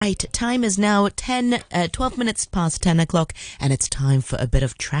Right, time is now 12 minutes past 10 o'clock, and it's time for a bit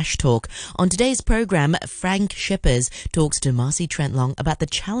of trash talk. On today's program, Frank Schepers talks to Marcy Trentlong about the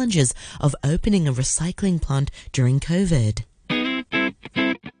challenges of opening a recycling plant during COVID.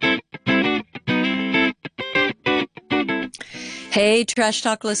 Hey, Trash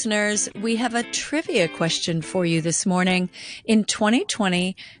Talk listeners, we have a trivia question for you this morning. In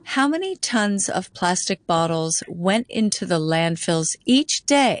 2020, how many tons of plastic bottles went into the landfills each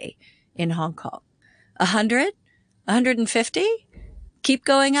day in Hong Kong? 100? 150? Keep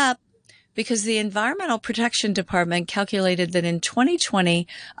going up, because the Environmental Protection Department calculated that in 2020,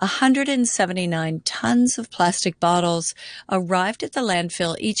 179 tons of plastic bottles arrived at the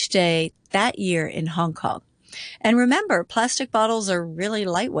landfill each day that year in Hong Kong. And remember, plastic bottles are really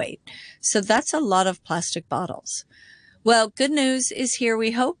lightweight, so that's a lot of plastic bottles. Well, good news is here,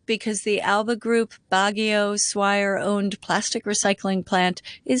 we hope, because the Alba Group Baguio Swire-owned plastic recycling plant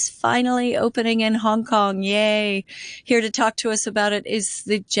is finally opening in Hong Kong. Yay! Here to talk to us about it is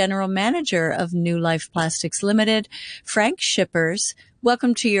the general manager of New Life Plastics Limited, Frank Schepers.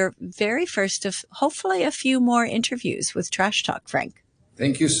 Welcome to your very first of hopefully a few more interviews with Trash Talk, Frank.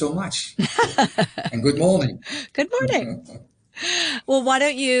 Thank you so much. And good morning. Good morning. Well, why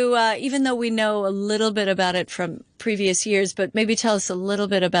don't you, even though we know a little bit about it from previous years, but maybe tell us a little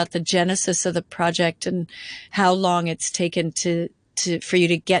bit about the genesis of the project and how long it's taken for you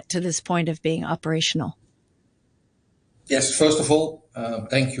to get to this point of being operational. Yes, first of all,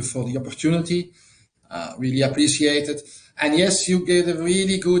 thank you for the opportunity. Really appreciate it. And yes, you gave a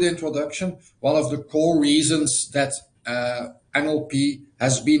really good introduction. One of the core reasons that NLP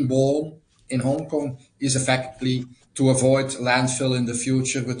has been born in Hong Kong is effectively to avoid landfill in the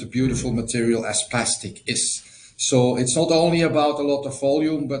future with the beautiful material as plastic is. So it's not only about a lot of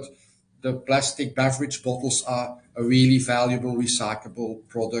volume, but the plastic beverage bottles are a really valuable recyclable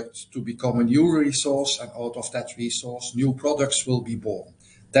product to become a new resource, and out of that resource, new products will be born.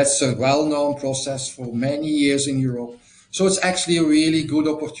 That's a well-known process for many years in Europe. So it's actually a really good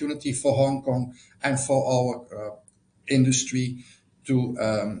opportunity for Hong Kong and for our industry to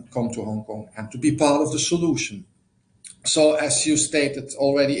come to Hong Kong and to be part of the solution. So as you stated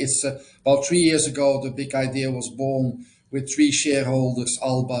already, it's about 3 years ago, the big idea was born with 3 shareholders,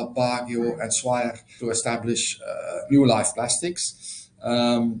 Alba, Baguio and Swire, to establish New Life Plastics.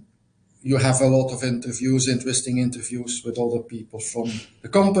 You have a lot of interviews, interesting interviews with other people from the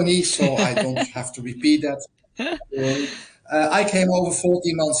company, so I don't have to repeat that. I came over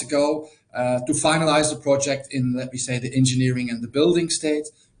 14 months ago to finalize the project in, let me say, the engineering and the building state,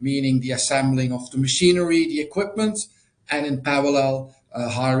 meaning the assembling of the machinery, the equipment, and in parallel,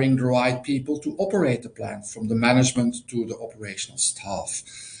 hiring the right people to operate the plant, from the management to the operational staff.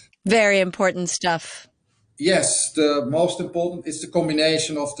 Very important stuff. Yes, the most important is the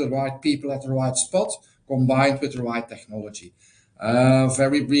combination of the right people at the right spot, combined with the right technology.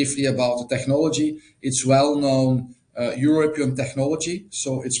 Very briefly about the technology, it's well-known European technology,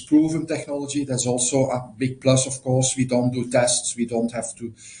 so it's proven technology. There's also a big plus, of course. We don't do tests, we don't have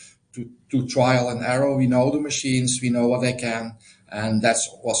to trial and error. We know the machines, we know what they can, and that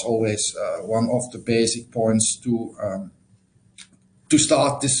was always one of the basic points to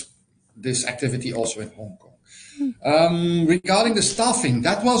start this activity also in Hong Kong. Regarding the staffing,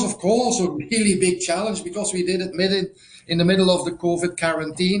 that was of course a really big challenge, because we did it in the middle of the COVID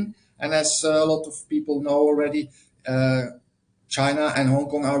quarantine, and as a lot of people know already, China and Hong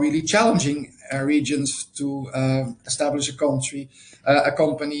Kong are really challenging regions to establish a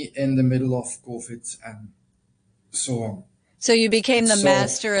company in the middle of COVID and so on. So you became the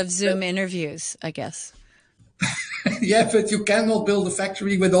master of Zoom interviews, I guess. Yeah, but you cannot build a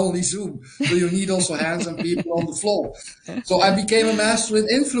factory with only Zoom. So you need also hands and people on the floor. So I became a master in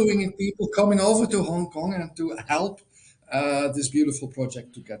influencing people coming over to Hong Kong and to help this beautiful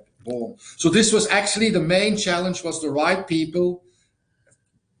project to get born. So this was actually the main challenge, was the right people,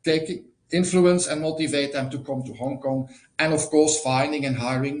 taking influence and motivate them to come to Hong Kong, and of course finding and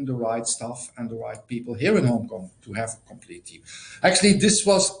hiring the right staff and the right people here in Hong Kong to have a complete team. Actually, this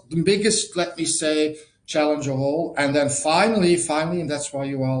was the biggest, let me say, challenge of all. And then finally, and that's why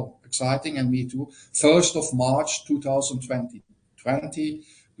you are exciting, and me too, 1st of March 2020,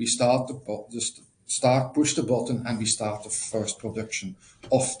 we push the button and we start the first production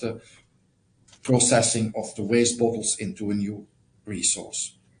of the processing of the waste bottles into a new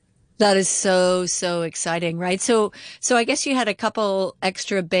resource. That is so exciting, right? So I guess you had a couple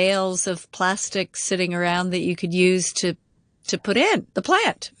extra bales of plastic sitting around that you could use to put in the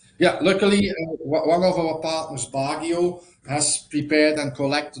plant. Yeah, luckily, one of our partners, Baguio, has prepared and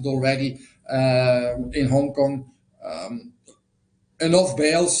collected already in Hong Kong enough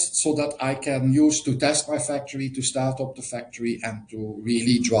bales so that I can use to test my factory, to start up the factory, and to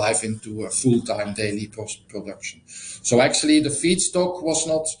really drive into a full-time daily production. So actually, the feedstock was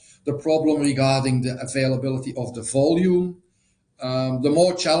not the problem regarding the availability of the volume. The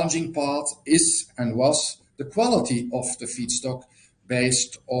more challenging part is and was the quality of the feedstock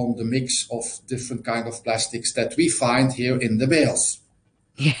based on the mix of different kind of plastics that we find here in the bales.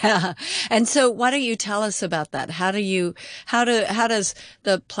 Yeah. And so why don't you tell us about that? How does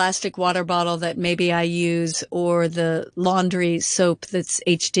the plastic water bottle that maybe I use or the laundry soap that's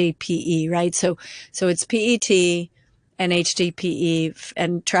HDPE, right? So it's PET and HDPE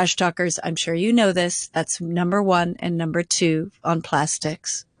and trash talkers. I'm sure you know this. That's number one and number two on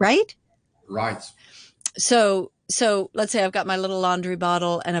plastics, right? Right. So let's say I've got my little laundry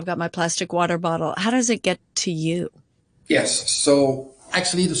bottle and I've got my plastic water bottle. How does it get to you? Yes. So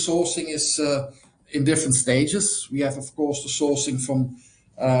actually, the sourcing is in different stages. We have, of course, the sourcing from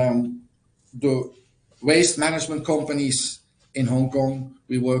the waste management companies in Hong Kong.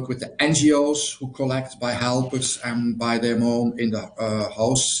 We work with the NGOs who collect by helpers and by their own in the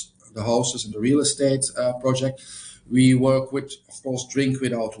the houses and the real estate project. We work with, of course, Drink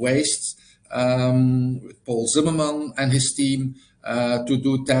Without Waste, with Paul Zimmerman and his team to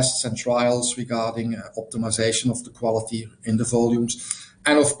do tests and trials regarding optimization of the quality in the volumes.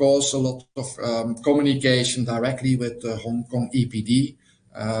 And of course, a lot of communication directly with the Hong Kong EPD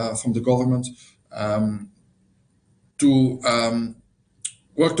from the government to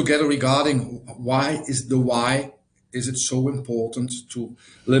work together regarding why is it so important to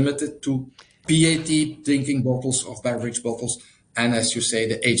limit it to PET drinking bottles of beverage bottles, and as you say,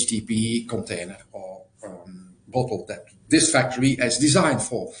 the HDPE container or bottle that this factory is designed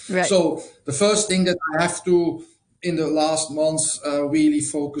for. Right. So the first thing that I have to, in the last months, really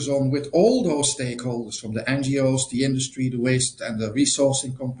focus on with all those stakeholders from the NGOs, the industry, the waste and the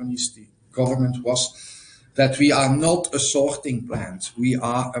resourcing companies, the government, was that we are not a sorting plant. We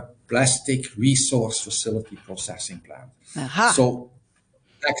are a plastic resource facility processing plant. Aha. So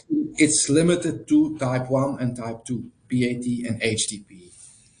actually it's limited to type 1 and type 2, PAT and HDPE.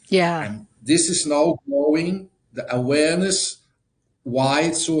 Yeah. And this is now growing, the awareness why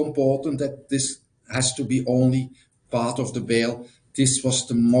it's so important that this has to be only part of the bale. This was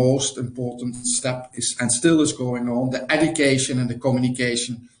the most important step and still is going on, the education and the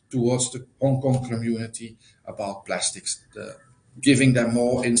communication towards the Hong Kong community about plastics, giving them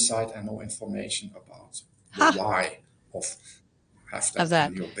more insight and more information about the why of have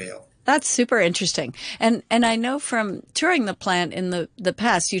that in your bale. That's super interesting. And I know from touring the plant in the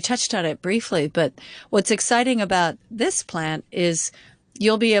past, you touched on it briefly, but what's exciting about this plant is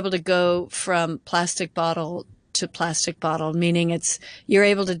you'll be able to go from plastic bottle to plastic bottle, meaning you're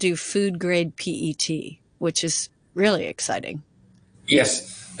able to do food grade PET, which is really exciting.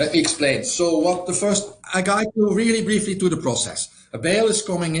 Yes, let me explain. So I guide you really briefly to the process. A bale is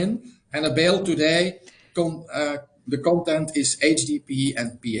coming in, and a bale today, the content is HDPE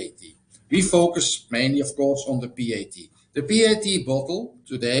and PAT. We focus mainly, of course, on the PAT. The PAT bottle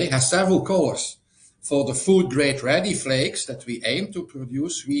today has several colors. For the food grade ready flakes that we aim to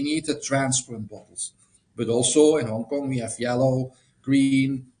produce, we need the transparent bottles. But also in Hong Kong, we have yellow,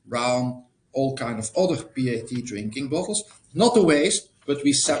 green, brown, all kind of other PAT drinking bottles. Not a waste, but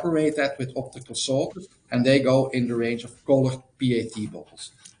we separate that with optical sorters, and they go in the range of colored PAT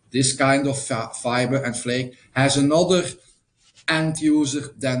bottles. This kind of fiber and flake has another end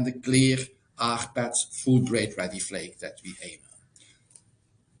user than the clear rPET food grade ready flake that we aim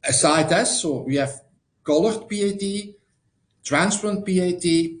on. Aside that, so we have colored PAT, transparent PAT,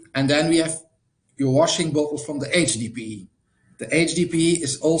 and then we have your washing bottle from the HDPE. The HDPE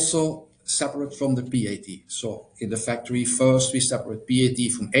is also separate from the PAT. So in the factory, first we separate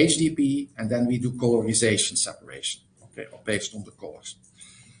PAT from HDPE, and then we do colorization separation, okay, based on the colors.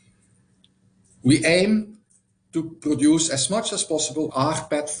 We aim to produce as much as possible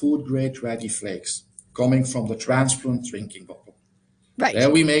rPET food grade ready flakes coming from the transparent drinking bottle. Right. There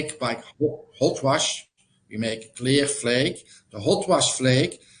we make by hot wash, we make a clear flake. The hot wash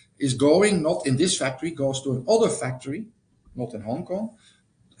flake is going not in this factory, goes to another factory, not in Hong Kong,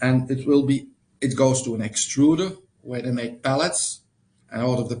 and it goes to an extruder where they make pellets, and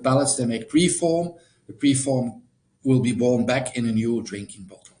out of the pellets they make preform. The preform will be born back in a new drinking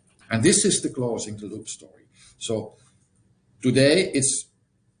bottle. And this is the closing the loop story. So today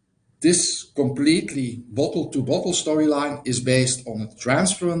this completely bottle-to-bottle storyline is based on a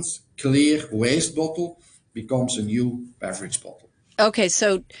transparent, clear waste bottle becomes a new beverage bottle. Okay,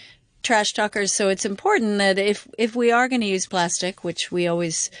 so trash talkers, so it's important that if we are going to use plastic, which we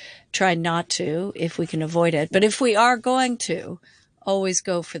always try not to if we can avoid it, but if we are going to, always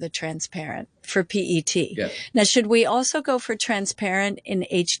go for the transparent for PET. Yeah. Now, should we also go for transparent in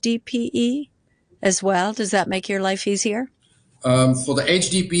HDPE as well? Does that make your life easier? For the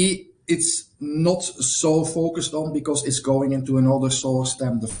HDP, it's not so focused on because it's going into another source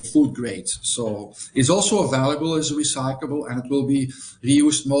than the food grade. So it's also available as a recyclable, and it will be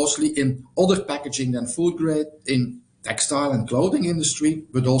reused mostly in other packaging than food grade, in textile and clothing industry,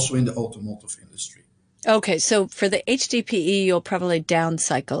 but also in the automotive industry. Okay, so for the HDPE, you'll probably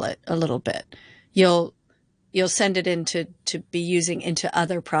downcycle it a little bit. You'll send it into to be using into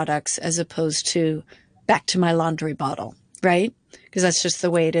other products as opposed to back to my laundry bottle, right? Because that's just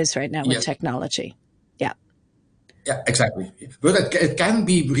the way it is right now with Yes. technology. Yeah. Yeah, exactly. But it can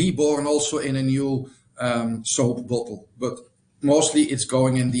be reborn also in a new soap bottle. But mostly it's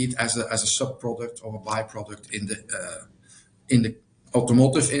going indeed as a sub-product or a byproduct in the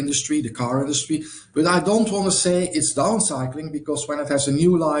automotive industry, the car industry. But I don't want to say it's downcycling, because when it has a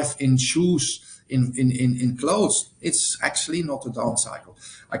new life in shoes, in clothes, it's actually not a downcycle.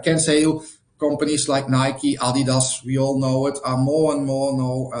 I can say you, companies like Nike, Adidas, we all know it, are more and more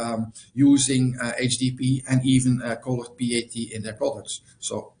now using HDP and even colored PET in their products.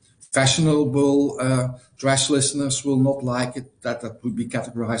 So fashionable dress listeners will not like it, that would be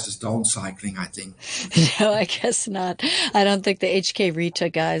categorized as downcycling, I think. No, I guess not. I don't think the HK Rita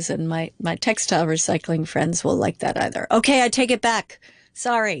guys and my textile recycling friends will like that either. Okay, I take it back.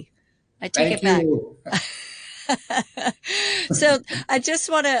 Sorry. I take it back. So I just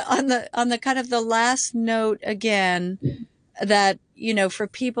want to, on the kind of the last note again, that, you know, for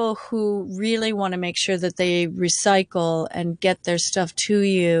people who really want to make sure that they recycle and get their stuff to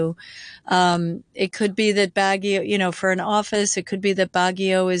you, it could be that Baguio, you know, for an office, it could be that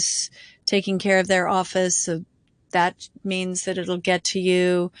Baguio is taking care of their office. So that means that it'll get to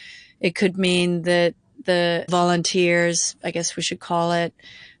you. It could mean that the volunteers, I guess we should call it,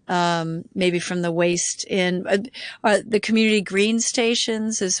 maybe from the waste in the community green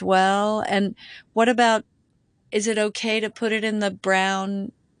stations as well. And what about, is it okay to put it in the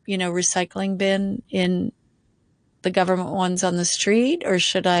brown, you know, recycling bin in the government ones on the street, or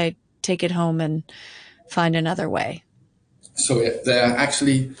should I take it home and find another way? So yeah, there are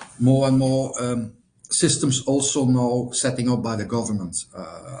actually more and more systems also now setting up by the government,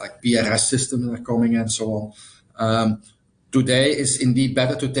 like PRS systems are coming and so on. Today it's indeed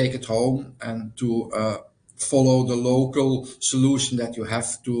better to take it home and to follow the local solution that you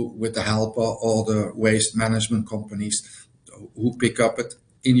have to with the helper or the waste management companies who pick up it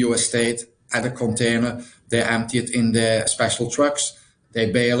in your estate at a container. They empty it in their special trucks, they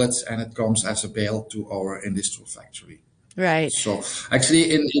bale it, and it comes as a bale to our industrial factory. Right. So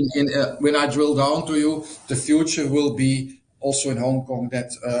actually, when I drill down to you, the future will be also in Hong Kong that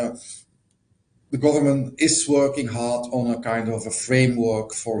the government is working hard on a kind of a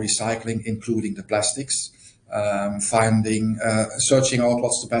framework for recycling, including the plastics, searching out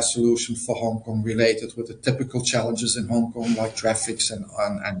what's the best solution for Hong Kong related with the typical challenges in Hong Kong, like traffics and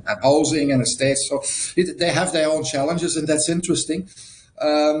housing and estates. So they have their own challenges, and that's interesting.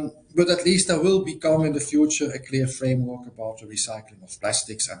 But at least there will become in the future a clear framework about the recycling of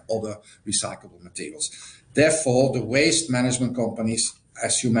plastics and other recyclable materials. Therefore, the waste management companies,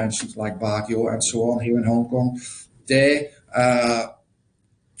 as you mentioned, like Baguio and so on here in Hong Kong, they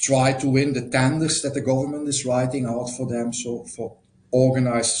try to win the tenders that the government is writing out for them, so for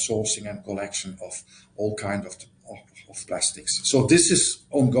organized sourcing and collection of all kinds of plastics. So this is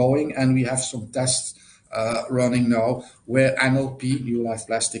ongoing, and we have some tests running now where NLP, New Life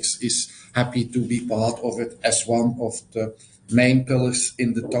Plastics, is happy to be part of it as one of the main pillars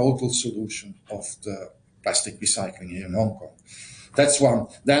in the total solution of the plastic recycling here in Hong Kong. That's one.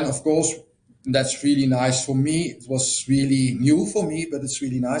 Then, of course, that's really nice for me. It was really new for me, but it's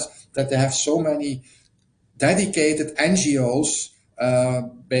really nice that they have so many dedicated NGOs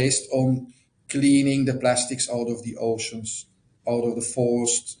based on cleaning the plastics out of the oceans, out of the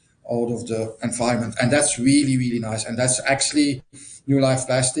forest, out of the environment. And that's really, really nice. And that's actually New Life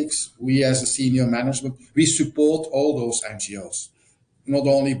Plastics. We as a senior management, we support all those NGOs, not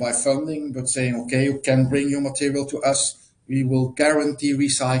only by funding, but saying, okay, you can bring your material to us. We will guarantee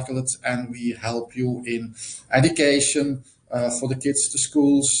recycle it, and we help you in education for the kids, the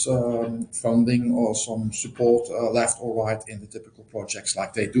schools, funding or some support left or right in the typical projects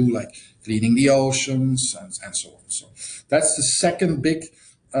like they do, like cleaning the oceans and so on. So that's the second big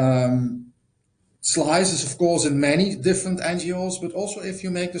slices, of course, in many different NGOs, but also if you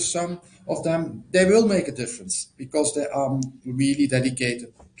make the sum of them, they will make a difference because they are really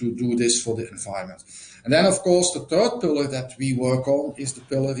dedicated to do this for the environment. And then, of course, the third pillar that we work on is the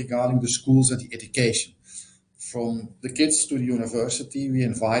pillar regarding the schools and the education. from the kids to the university. We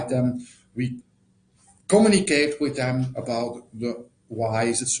invite them. We communicate with them about why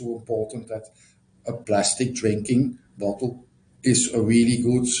is it so important that a plastic drinking bottle is a really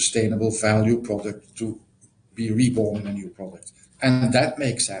good, sustainable value product to be reborn in a new product. And that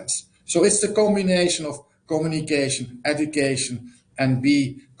makes sense. So it's the combination of communication, education, and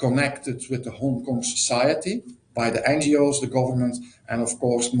be connected with the Hong Kong society by the NGOs, the government, and of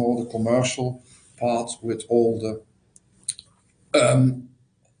course more the commercial part with all the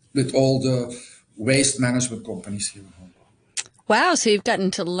waste management companies here in Hong Kong. Wow, so you've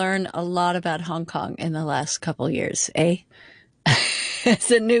gotten to learn a lot about Hong Kong in the last couple of years, eh? As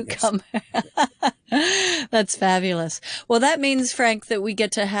a newcomer. Yes. That's fabulous. Well, that means, Frank, that we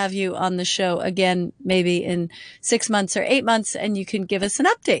get to have you on the show again, maybe in 6 months or 8 months, and you can give us an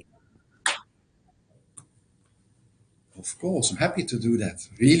update. Of course, I'm happy to do that.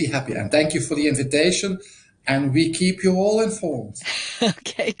 Really happy. And thank you for the invitation. And we keep you all informed.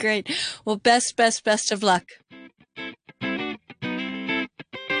 Okay, great. Well, best of luck.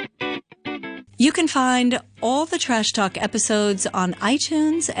 You can find all the Trash Talk episodes on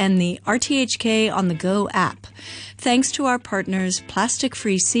iTunes and the RTHK on the Go app, thanks to our partners Plastic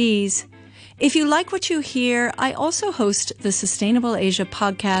Free Seas. If you like what you hear, I also host the Sustainable Asia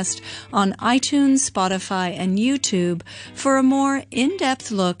podcast on iTunes, Spotify, and YouTube for a more in-depth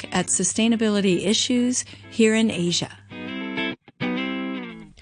look at sustainability issues here in Asia.